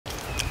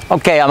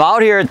Okay, I'm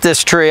out here at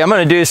this tree. I'm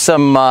going to do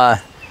some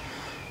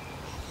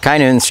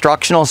kind of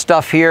instructional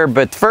stuff here,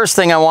 but the first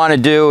thing I want to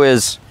do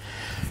is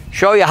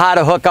show you how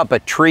to hook up a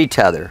tree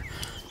tether.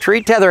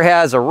 Tree tether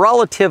has a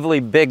relatively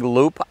big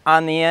loop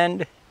on the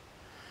end.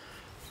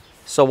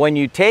 So when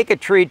you take a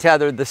tree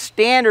tether, the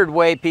standard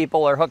way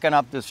people are hooking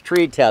up this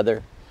tree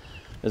tether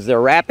is they're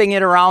wrapping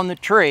it around the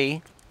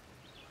tree,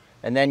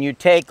 and then you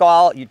take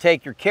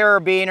your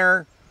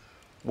carabiner,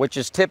 which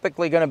is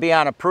typically going to be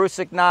on a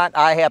Prussic knot.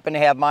 I happen to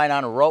have mine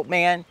on a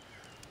Ropeman.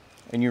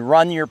 And you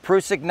run your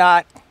Prussic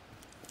knot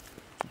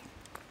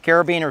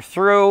carabiner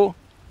through.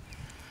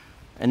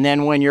 And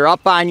then when you're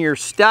up on your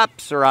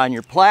steps or on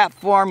your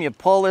platform, you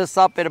pull this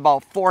up at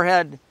about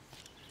forehead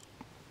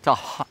to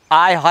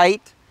eye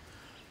height.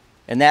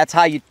 And that's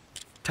how you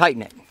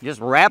tighten it. You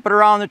just wrap it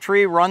around the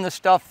tree, run the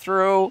stuff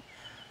through,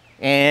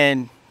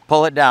 and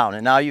pull it down.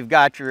 And now you've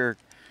got your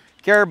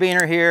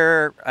carabiner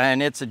here,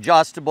 and it's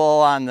adjustable.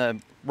 On the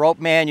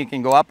Ropeman, you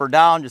can go up or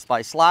down just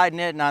by sliding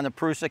it, and on the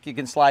Prussic, you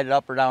can slide it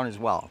up or down as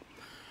well.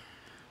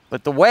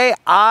 But the way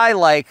I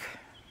like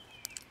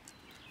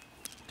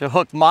to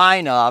hook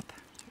mine up,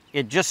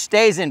 it just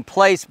stays in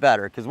place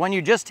better, because when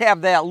you just have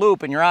that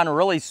loop and you're on a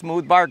really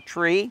smooth bark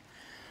tree,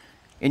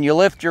 and you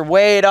lift your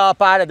weight up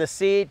out of the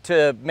seat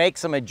to make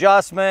some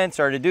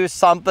adjustments or to do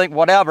something,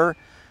 whatever,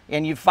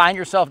 and you find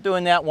yourself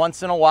doing that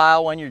once in a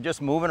while when you're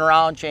just moving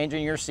around,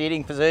 changing your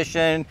seating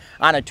position.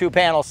 On a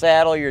two-panel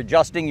saddle, you're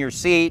adjusting your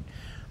seat,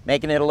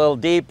 making it a little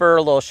deeper,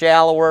 a little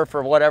shallower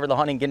for whatever the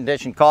hunting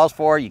condition calls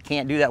for. You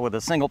can't do that with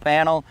a single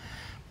panel.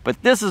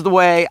 But this is the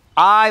way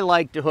I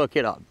like to hook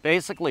it up.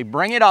 Basically,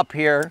 bring it up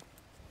here,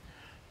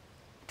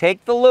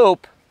 take the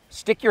loop,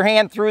 stick your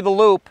hand through the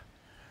loop,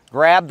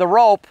 grab the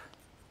rope,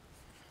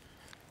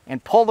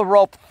 and pull the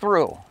rope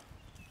through.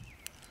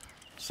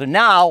 So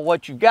now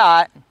what you've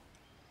got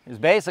is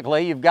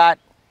basically you've got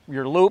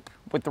your loop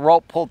with the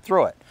rope pulled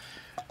through it.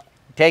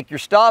 Take your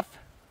stuff,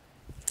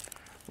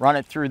 run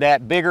it through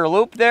that bigger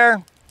loop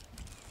there,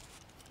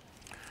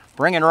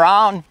 bring it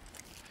around,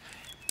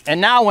 and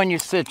now when you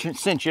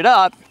cinch it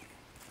up,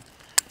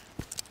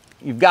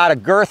 you've got a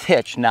girth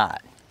hitch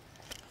knot.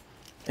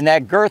 And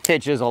that girth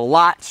hitch is a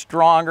lot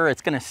stronger.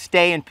 It's going to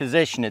stay in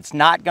position. It's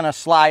not going to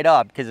slide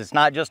up because it's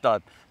not just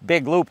a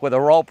big loop with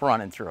a rope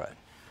running through it.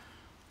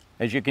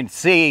 As you can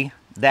see,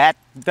 that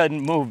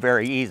doesn't move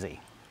very easy.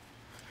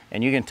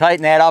 And you can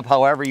tighten that up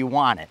however you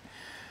want it.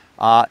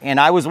 And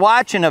I was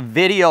watching a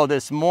video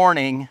this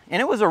morning,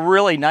 and it was a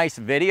really nice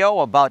video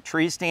about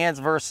tree stands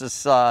versus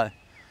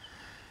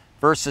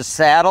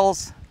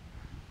saddles.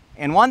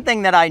 And one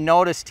thing that I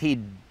noticed he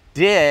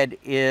did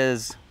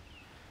is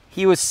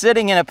he was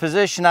sitting in a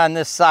position on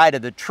this side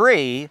of the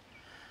tree,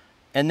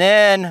 and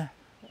then,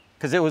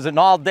 because it was an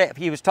all day,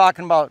 he was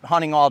talking about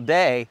hunting all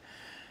day,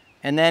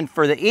 and then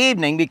for the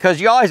evening,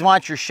 because you always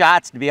want your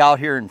shots to be out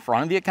here in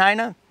front of you,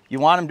 kind of. You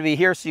want them to be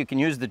here so you can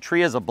use the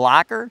tree as a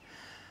blocker.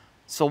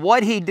 So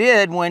what he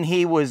did when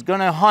he was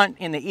going to hunt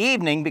in the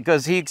evening,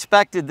 because he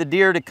expected the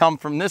deer to come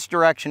from this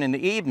direction in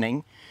the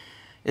evening,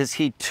 is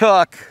he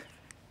took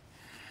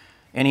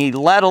and he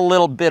let a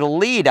little bit of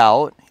lead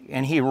out,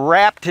 and he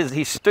wrapped his,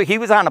 he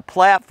was on a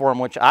platform,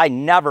 which I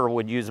never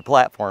would use a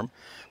platform,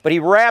 but he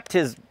wrapped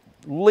his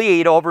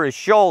lead over his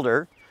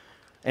shoulder,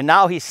 and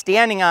now he's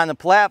standing on the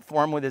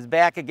platform with his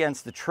back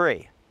against the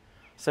tree.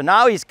 So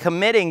now he's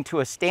committing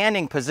to a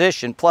standing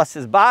position, plus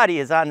his body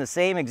is on the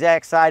same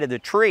exact side of the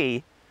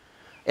tree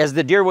as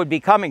the deer would be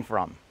coming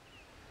from,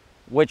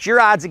 which your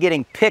odds of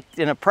getting picked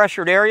in a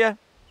pressured area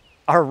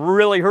are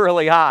really,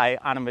 really high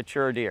on a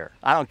mature deer.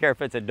 I don't care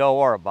if it's a doe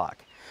or a buck,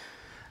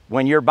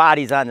 when your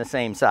body's on the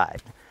same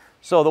side.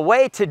 So the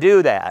way to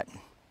do that,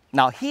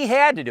 now he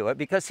had to do it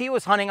because he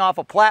was hunting off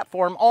a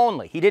platform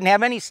only. He didn't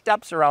have any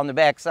steps around the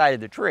back side of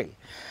the tree.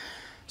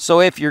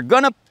 So if you're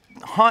gonna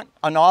hunt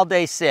an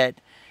all-day sit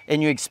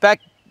and you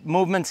expect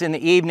movements in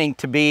the evening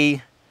to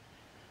be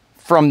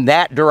from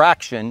that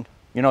direction,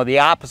 you know, the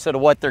opposite of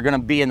what they're gonna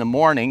be in the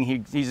morning,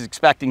 he's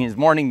expecting his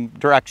morning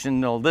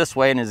direction this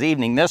way and his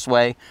evening this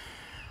way.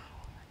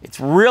 It's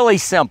really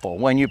simple.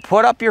 When you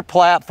put up your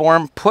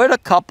platform, put a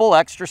couple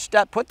extra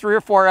steps, put 3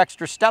 or 4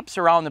 extra steps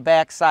around the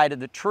back side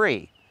of the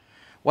tree.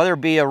 Whether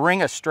it be a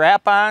ring of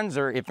strap-ons,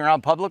 or if you're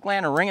on public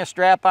land, a ring of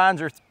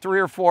strap-ons, or 3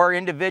 or 4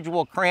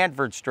 individual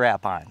Cranford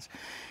strap-ons.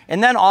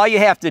 And then all you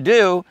have to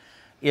do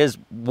is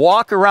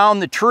walk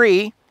around the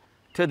tree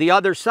to the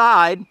other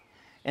side,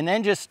 and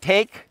then just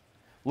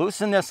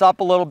loosen this up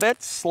a little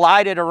bit,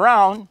 slide it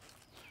around,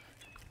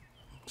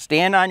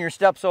 stand on your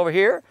steps over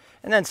here,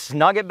 and then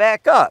snug it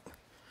back up.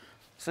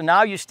 So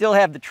now you still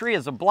have the tree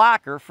as a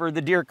blocker for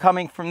the deer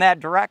coming from that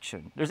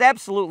direction. There's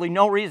absolutely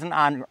no reason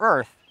on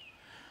earth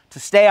to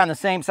stay on the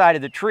same side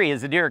of the tree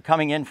as the deer are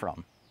coming in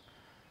from.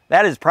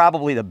 That is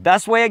probably the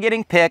best way of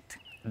getting picked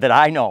that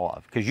I know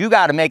of, because you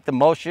got to make the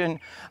motion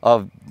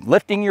of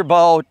lifting your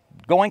bow,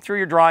 going through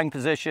your drawing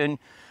position,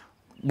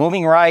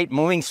 moving right,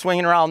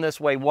 swinging around this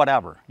way,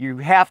 whatever. You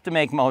have to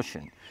make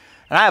motion.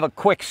 And I have a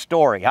quick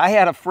story. I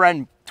had a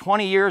friend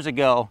 20 years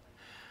ago.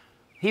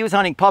 He was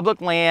hunting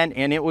public land,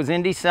 and it was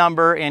in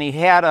December, and he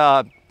had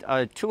a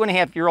a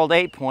 2.5-year-old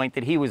 8-point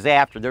that he was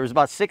after. There was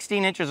about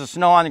 16 inches of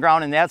snow on the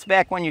ground, and that's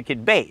back when you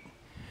could bait.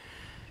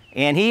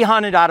 And he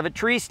hunted out of a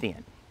tree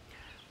stand.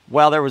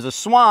 Well, there was a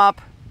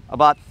swamp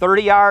about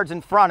 30 yards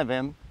in front of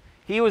him.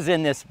 He was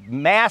in this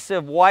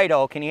massive white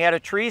oak, and he had a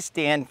tree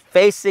stand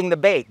facing the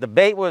bait. The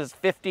bait was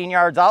 15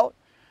 yards out,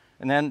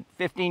 and then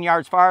 15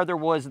 yards farther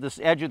was this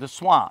edge of the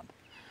swamp.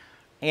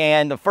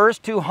 And the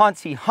first 2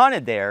 hunts he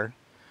hunted there,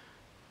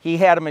 he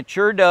had a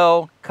mature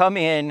doe come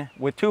in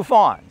with 2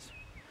 fawns.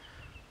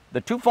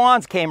 The 2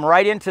 fawns came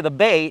right into the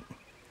bait,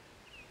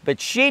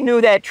 but she knew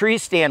that tree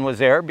stand was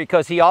there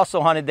because he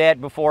also hunted that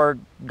before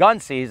gun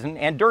season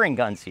and during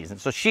gun season.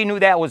 So she knew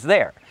that was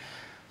there.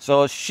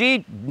 So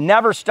she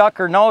never stuck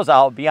her nose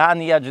out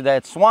beyond the edge of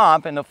that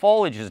swamp, and the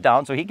foliage is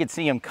down so he could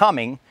see him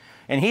coming,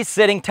 and he's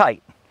sitting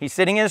tight. He's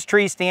sitting in his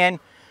tree stand.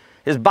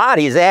 His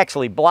body is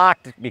actually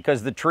blocked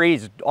because the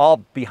tree's all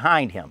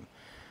behind him.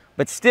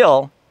 But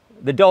still,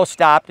 the doe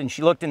stopped and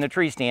she looked in the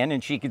tree stand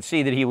and she could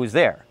see that he was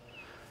there.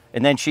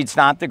 And then she'd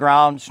stomp the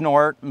ground,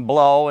 snort and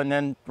blow, and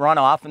then run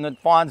off, and the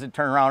fawns would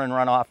turn around and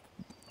run off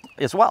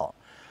as well.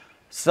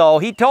 So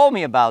he told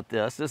me about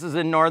this. This is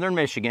in northern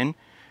Michigan.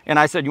 And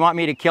I said, you want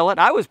me to kill it?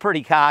 I was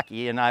pretty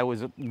cocky and I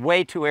was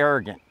way too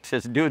arrogant to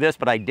do this,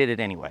 but I did it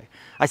anyway.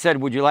 I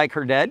said, would you like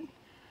her dead?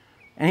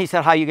 And he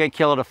said, how are you gonna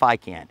kill it if I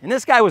can't? And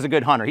this guy was a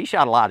good hunter. He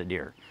shot a lot of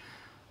deer.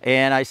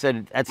 And I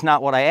said, that's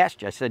not what I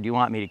asked you. I said, do you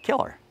want me to kill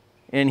her?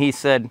 And he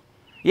said,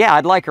 yeah,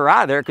 I'd like her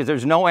out of there because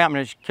there's no way I'm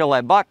gonna kill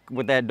that buck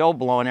with that doe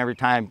blowing every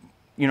time,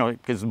 you know,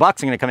 because the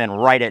buck's gonna come in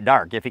right at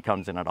dark if he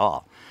comes in at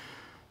all.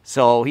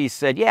 So he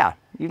said, yeah,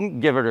 you can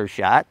give it a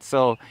shot.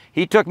 So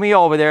he took me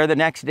over there the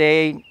next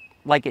day,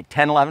 like at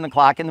 10, 11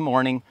 o'clock in the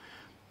morning.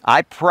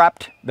 I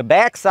prepped the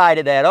back side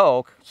of that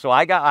oak. So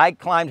I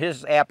climbed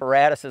his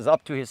apparatuses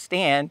up to his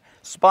stand,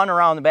 spun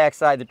around the back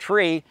side of the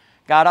tree,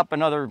 got up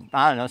another,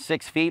 I don't know,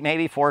 6 feet,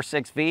 maybe 4 or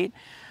 6 feet.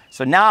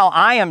 So now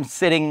I am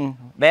sitting,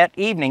 that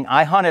evening,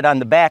 I hunted on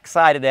the back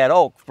side of that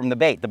oak from the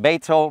bait. The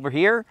bait's over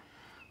here.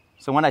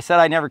 So when I said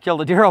I never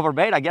killed a deer over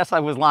bait, I guess I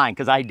was lying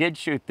because I did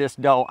shoot this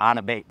doe on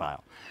a bait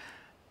pile.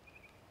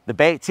 The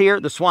bait's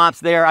here, the swamp's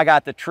there. I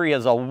got the tree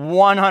as a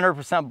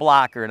 100%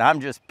 blocker, and I'm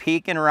just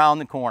peeking around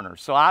the corner.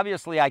 So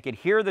obviously I could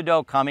hear the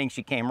doe coming.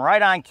 She came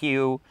right on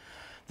cue.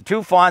 The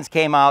 2 fawns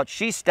came out.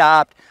 She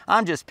stopped.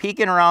 I'm just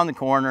peeking around the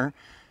corner.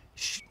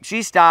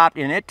 She stopped,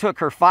 and it took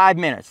her 5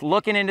 minutes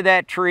looking into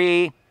that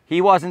tree. He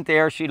wasn't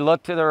there. She'd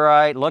look to the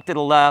right, look to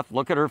the left,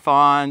 look at her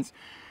fawns,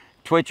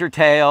 twitch her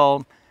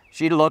tail.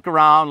 She'd look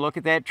around, look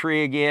at that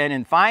tree again,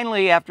 and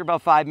finally, after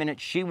about 5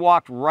 minutes, she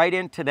walked right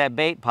into that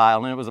bait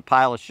pile, and it was a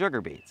pile of sugar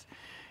beets.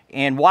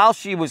 And while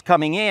she was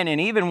coming in,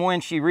 and even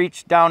when she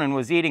reached down and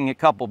was eating a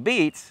couple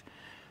beets,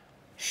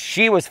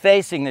 she was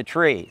facing the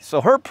tree.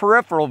 So her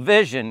peripheral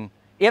vision,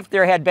 if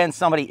there had been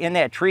somebody in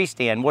that tree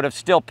stand, would have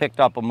still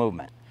picked up a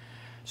movement.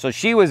 So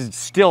she was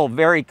still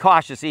very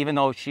cautious, even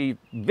though she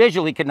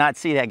visually could not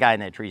see that guy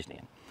in that tree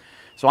stand.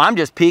 So I'm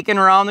just peeking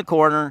around the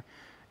corner.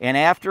 And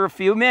after a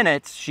few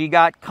minutes, she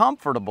got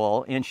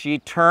comfortable and she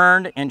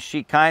turned and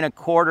she kind of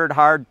quartered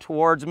hard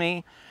towards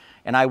me.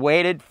 And I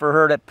waited for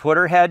her to put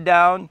her head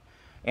down.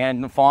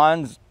 And the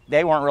fawns,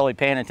 they weren't really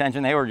paying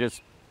attention. They were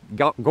just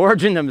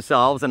gorging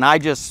themselves. And I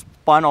just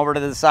spun over to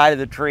the side of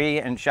the tree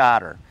and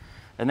shot her.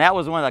 And that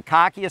was one of the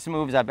cockiest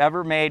moves I've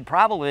ever made,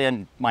 probably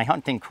in my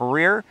hunting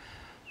career.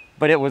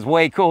 But it was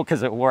way cool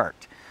because it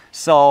worked.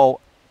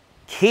 So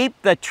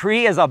keep the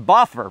tree as a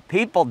buffer.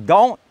 People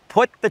don't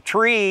put the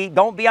tree,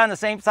 don't be on the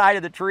same side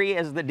of the tree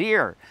as the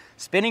deer.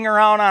 Spinning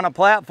around on a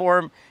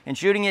platform and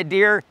shooting at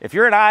deer. If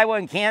you're in Iowa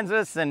and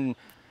Kansas and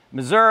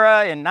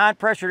Missouri in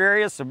non-pressured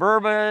areas,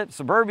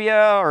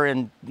 suburbia, or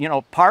in, you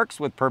know,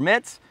 parks with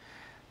permits,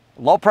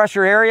 low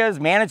pressure areas,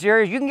 managed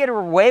areas, you can get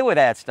away with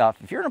that stuff.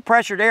 If you're in a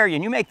pressured area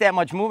and you make that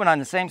much movement on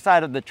the same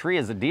side of the tree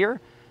as a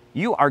deer,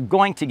 you are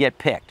going to get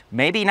picked.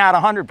 Maybe not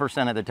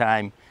 100% of the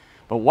time,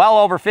 but well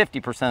over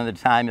 50% of the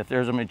time if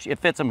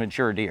it's a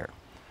mature deer.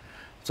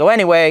 So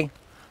anyway,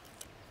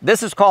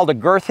 this is called a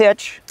girth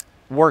hitch.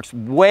 Works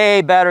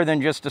way better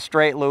than just a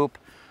straight loop.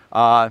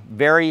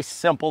 Very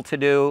simple to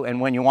do,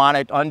 and when you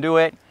want to undo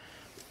it,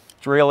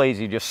 it's real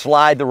easy. Just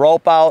slide the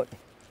rope out,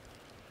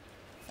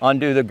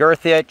 undo the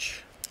girth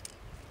hitch,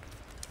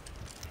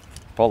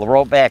 pull the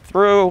rope back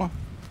through.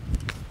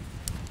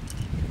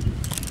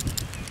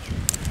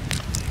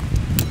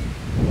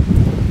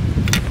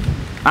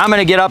 I'm going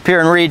to get up here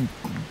and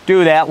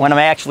redo that when I'm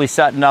actually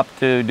setting up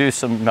to do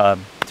some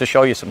to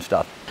show you some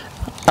stuff.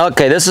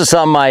 Okay, this is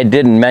something I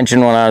didn't mention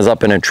when I was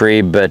up in a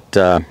tree, but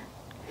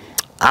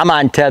I'm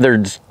on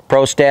Tethered's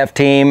pro staff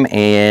team,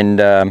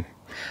 and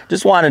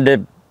just wanted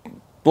to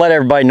let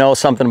everybody know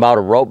something about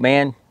a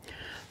Ropeman.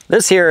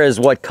 This here is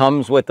what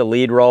comes with the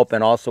lead rope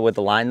and also with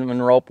the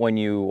lineman rope when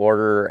you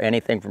order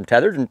anything from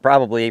Tethered, and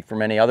probably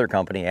from any other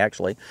company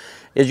actually,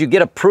 is you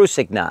get a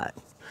Prussic knot.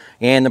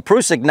 And the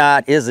Prussic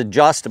knot is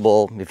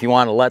adjustable if you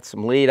want to let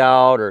some lead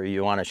out, or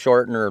you want to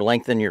shorten or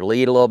lengthen your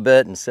lead a little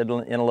bit and sit in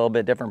a little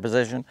bit different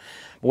position.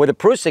 But with a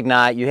Prussic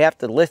knot, you have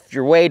to lift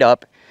your weight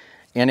up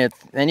And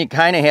then you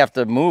kind of have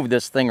to move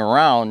this thing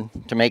around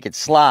to make it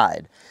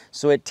slide.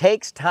 So it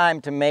takes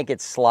time to make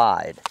it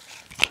slide.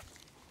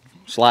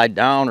 Slide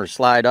down or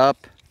slide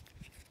up.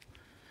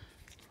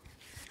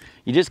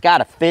 You just got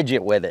to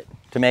fidget with it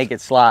to make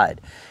it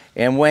slide.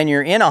 And when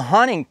you're in a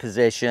hunting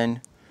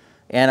position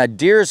and a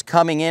deer's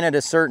coming in at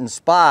a certain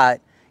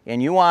spot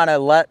and you want to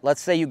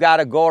let's say you got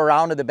to go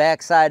around to the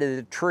back side of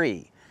the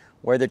tree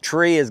where the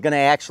tree is going to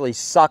actually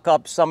suck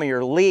up some of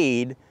your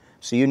lead,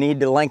 so you need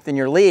to lengthen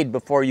your lead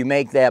before you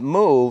make that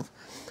move.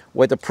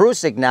 With a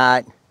Prussic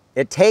knot,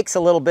 it takes a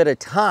little bit of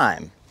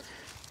time.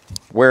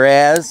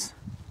 Whereas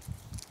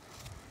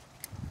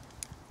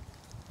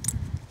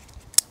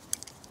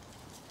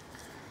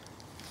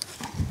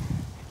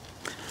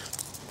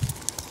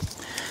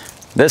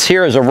this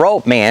here is a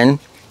Ropeman,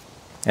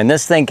 and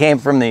this thing came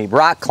from the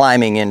rock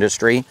climbing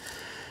industry.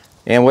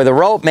 And with a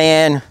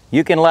Ropeman,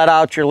 you can let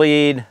out your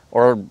lead,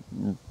 or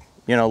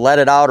let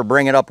it out or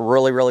bring it up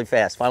really, really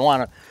fast. If I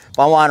want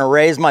to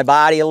raise my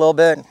body a little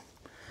bit,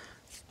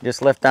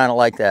 just lift on it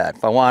like that.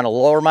 If I want to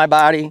lower my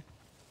body,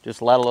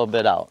 just let a little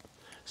bit out.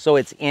 So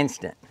it's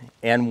instant.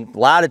 And a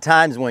lot of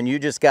times when you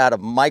just got a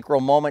micro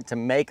moment to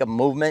make a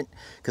movement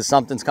because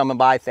something's coming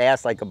by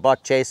fast, like a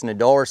buck chasing a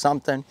doe or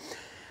something,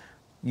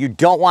 you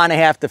don't want to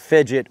have to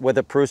fidget with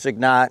a Prussic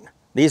knot.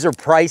 These are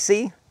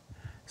pricey,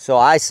 so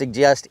I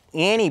suggest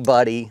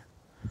anybody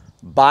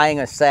buying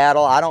a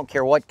saddle, I don't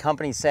care what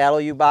company saddle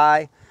you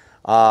buy,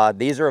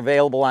 these are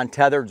available on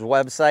Tethered's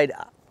website.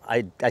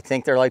 I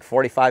think they're like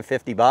 45,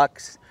 50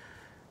 bucks,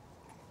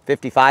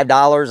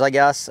 $55, I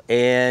guess.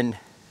 And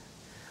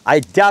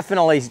I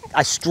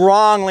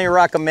strongly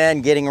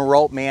recommend getting a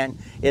Ropeman,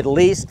 at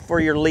least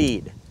for your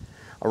lead.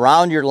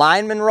 Around your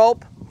lineman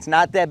rope, it's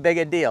not that big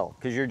a deal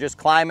because you're just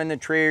climbing the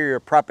tree or you're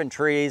prepping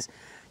trees.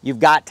 You've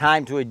got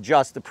time to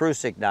adjust the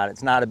Prussic knot.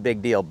 It's not a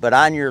big deal. But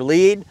on your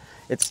lead,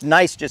 it's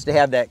nice just to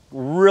have that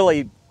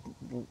really,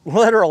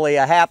 literally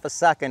a half a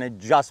second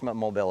adjustment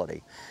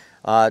mobility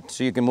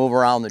so you can move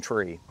around the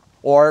tree.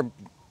 Or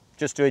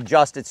just to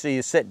adjust it so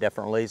you sit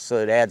differently so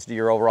it adds to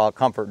your overall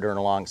comfort during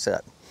a long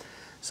sit.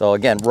 So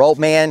again,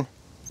 Ropeman,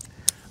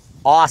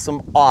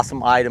 awesome,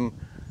 awesome item.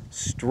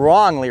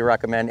 Strongly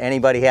recommend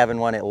anybody having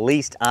one at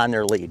least on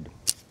their lead.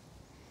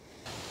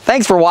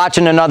 Thanks for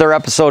watching another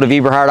episode of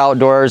Eberhart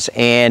Outdoors,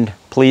 and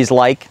please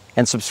like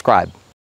and subscribe.